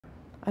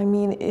I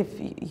mean, if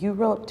you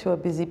roll up to a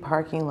busy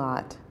parking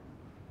lot,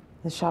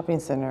 the shopping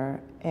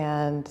center,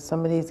 and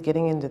somebody's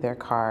getting into their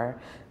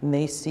car and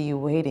they see you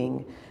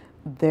waiting,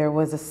 there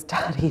was a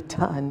study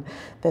done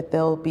that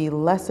they'll be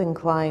less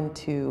inclined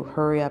to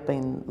hurry up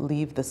and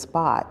leave the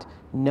spot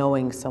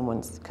knowing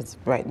someone's, because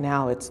right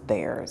now it's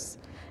theirs.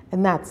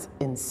 And that's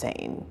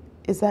insane.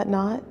 Is that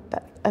not?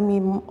 I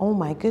mean, oh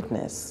my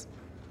goodness.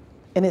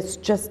 And it's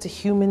just a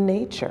human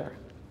nature.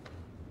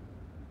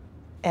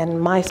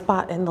 And my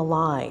spot in the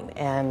line,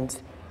 and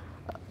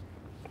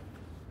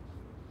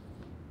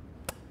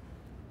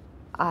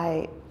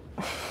I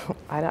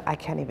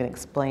can't even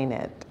explain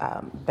it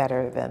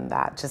better than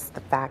that. Just the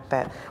fact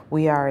that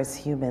we are, as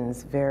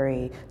humans,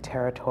 very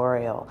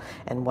territorial.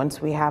 And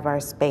once we have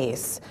our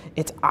space,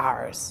 it's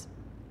ours.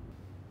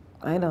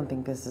 I don't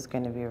think this is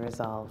going to be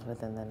resolved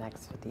within the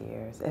next 50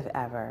 years, if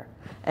ever.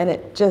 And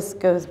it just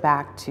goes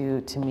back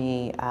to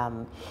me,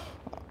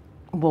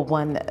 well,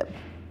 one,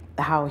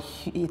 how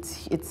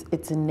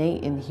it's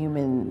innate in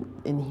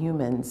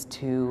humans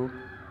to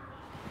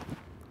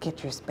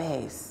get your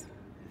space,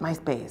 my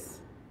space.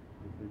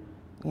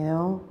 You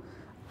know,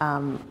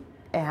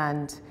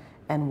 and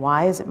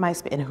why is it my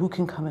space? And who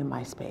can come in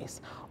my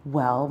space?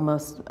 Well,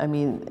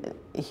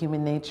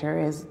 human nature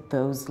is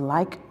those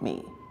like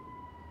me.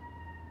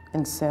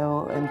 And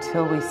so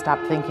until we stop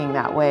thinking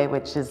that way,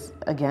 which is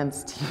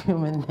against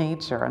human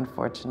nature,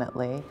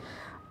 unfortunately,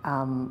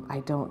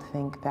 I don't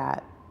think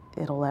that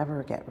it'll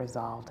ever get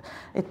resolved.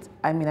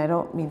 I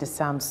don't mean to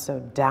sound so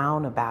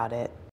down about it,